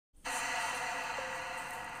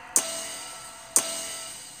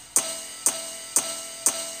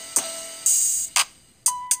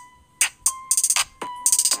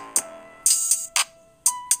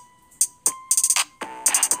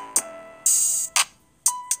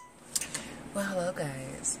Well, hello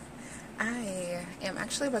guys. I am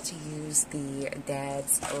actually about to use the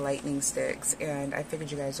Dad's lightning sticks, and I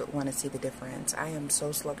figured you guys would want to see the difference. I am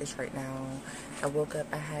so sluggish right now. I woke up,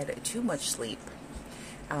 I had too much sleep.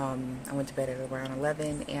 I went to bed at around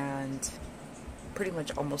 11 and pretty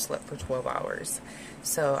much almost slept for 12 hours.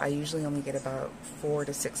 So I usually only get about 4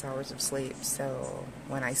 to 6 hours of sleep. So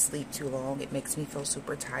when I sleep too long, it makes me feel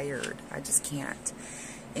super tired. I just can't.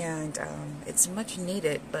 And it's much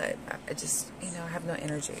needed, but I just, I have no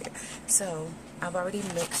energy. So I've already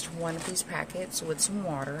mixed one of these packets with some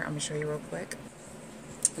water. I'm gonna show you real quick.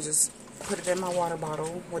 I just put it in my water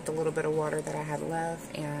bottle with a little bit of water that I had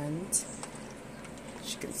left, and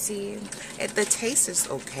as you can see, the taste is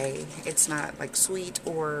okay. It's not like sweet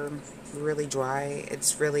or really dry.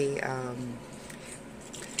 It's really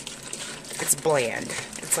it's bland.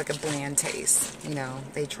 It's like a bland taste.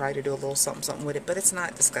 They try to do a little something with it, but it's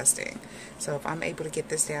not disgusting. So if I'm able to get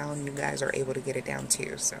this down, you guys are able to get it down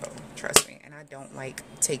too. So trust me. And I don't like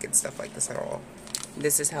taking stuff like this at all.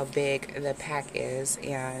 This is how big the pack is,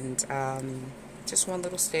 and just one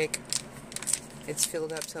little stick. It's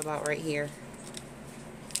filled up to about right here.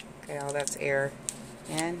 Okay, all that's air,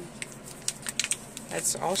 and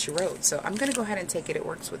that's all she wrote. So I'm gonna go ahead and take it. It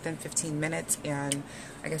works within 15 minutes, and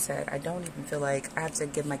like I said, I don't even feel like I have to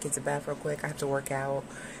give my kids a bath real quick. I have to work out,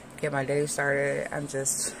 get my day started. I'm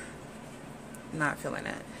just not feeling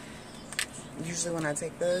it. Usually when I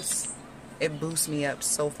take this, it boosts me up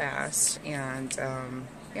so fast, and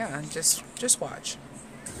yeah, just watch.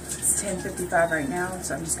 It's 10:55 right now,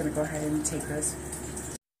 so I'm just gonna go ahead and take this.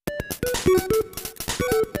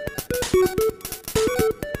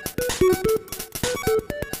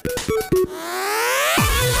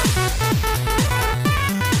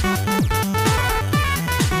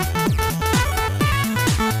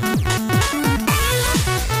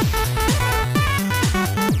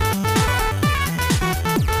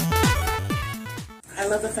 I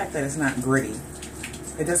love the fact that it's not gritty.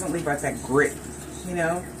 It doesn't leave out that grit,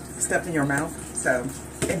 stuff in your mouth. So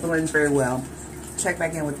it blends very well. Check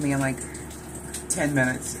back in with me in like 10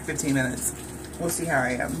 minutes, 15 minutes. We'll see how I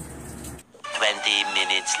am. 20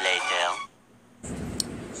 minutes later.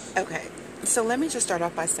 Okay, so let me just start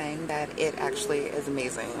off by saying that it actually is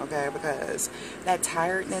amazing, okay? Because that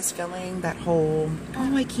tiredness feeling, that whole,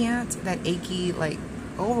 oh, I can't, that achy, like,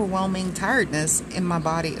 overwhelming tiredness in my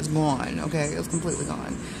body is gone, okay? It's completely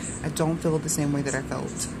gone. I don't feel the same way that I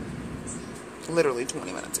felt literally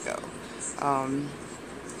 20 minutes ago,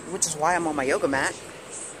 which is why I'm on my yoga mat.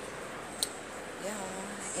 Yeah,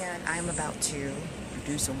 and I'm about to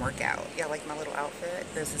do some workout. Yeah, like my little outfit.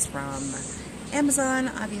 This is from Amazon,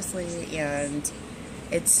 obviously, and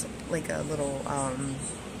it's like a little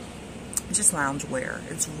just lounge wear.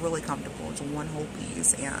 It's really comfortable. It's one whole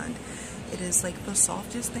piece, and it is like the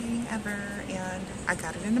softest thing ever. And I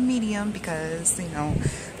got it in a medium because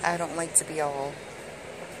I don't like to be all,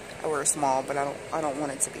 I wear a small, but I don't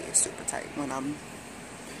want it to be super tight when I'm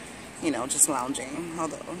just lounging.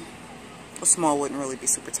 Although a small wouldn't really be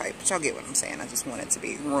super tight, but y'all get what I'm saying. I just want it to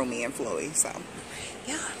be roomy and flowy. So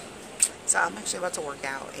yeah, so I'm actually about to work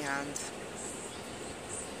out, and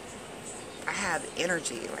I have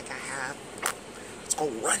energy. Like let's go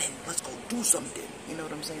running, let's go do something, you know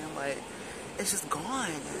what I'm saying? Like, it's just gone.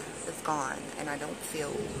 It's gone. And I don't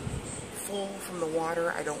feel full from the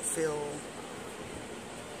water. I don't feel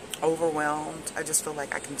overwhelmed. I just feel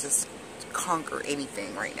like I can just conquer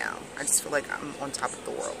anything right now. I just feel like I'm on top of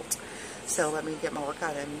the world. So let me get my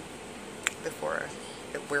workout in before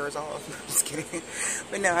it wears off. I'm just kidding.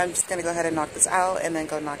 But no, I'm just going to go ahead and knock this out, and then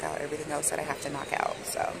go knock out everything else that I have to knock out.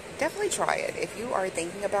 So definitely try it. If you are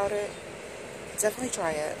thinking about it, definitely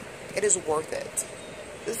try it. It is worth it.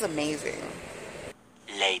 This is amazing.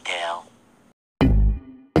 Later.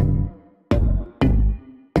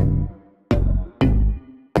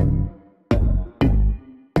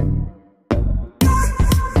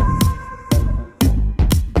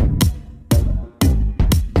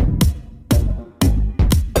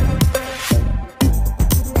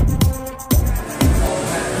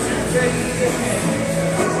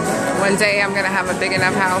 One day I'm gonna have a big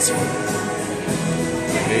enough house.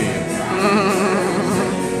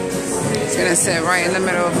 It's gonna sit right in the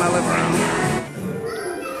middle of my living room.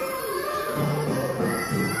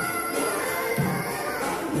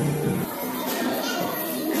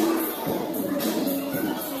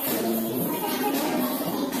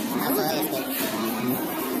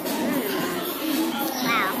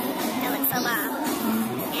 Wow, that looks so bomb.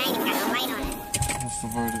 And I ain't even got no light on it. What's the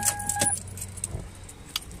verdict?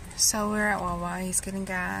 So we're at Wawa. He's getting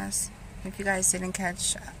gas. If you guys didn't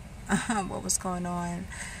catch what was going on,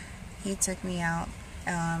 he took me out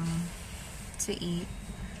to eat.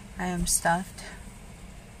 I am stuffed.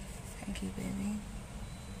 Thank you, baby.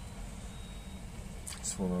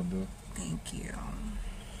 That's what I do. Thank you.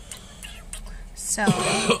 So,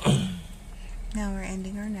 now we're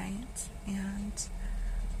ending our night, and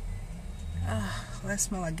that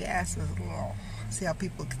smell of gas is a little. See how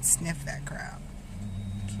people can sniff that crap.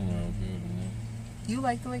 Smell good, man. You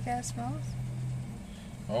like the way gas smells?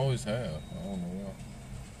 I always have. I don't know why.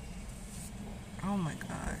 Oh my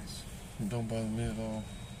gosh. It don't bother me at all.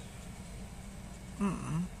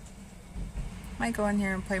 Might go in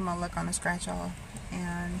here and play my luck on a scratch off.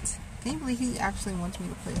 And can you believe he actually wants me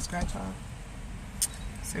to play a scratch off?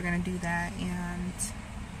 So we're gonna do that, and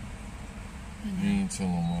You ain't tell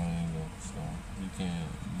them mine either, so you can't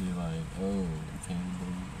be like, oh, you can't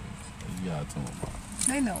believe this. You gotta tell them mine.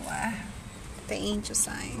 they know why. The angel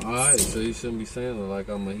signs. Alright, so you shouldn't be saying it like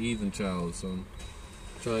I'm a heathen child or something.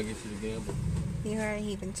 Trying to get you to gamble. You are a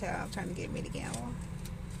heathen child trying to get me to gamble. I'm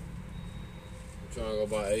trying to go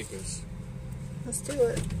buy acres. Let's do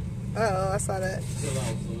it. Oh, I saw that. Chill out,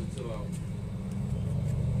 son. Chill out.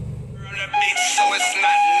 So it's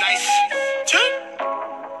not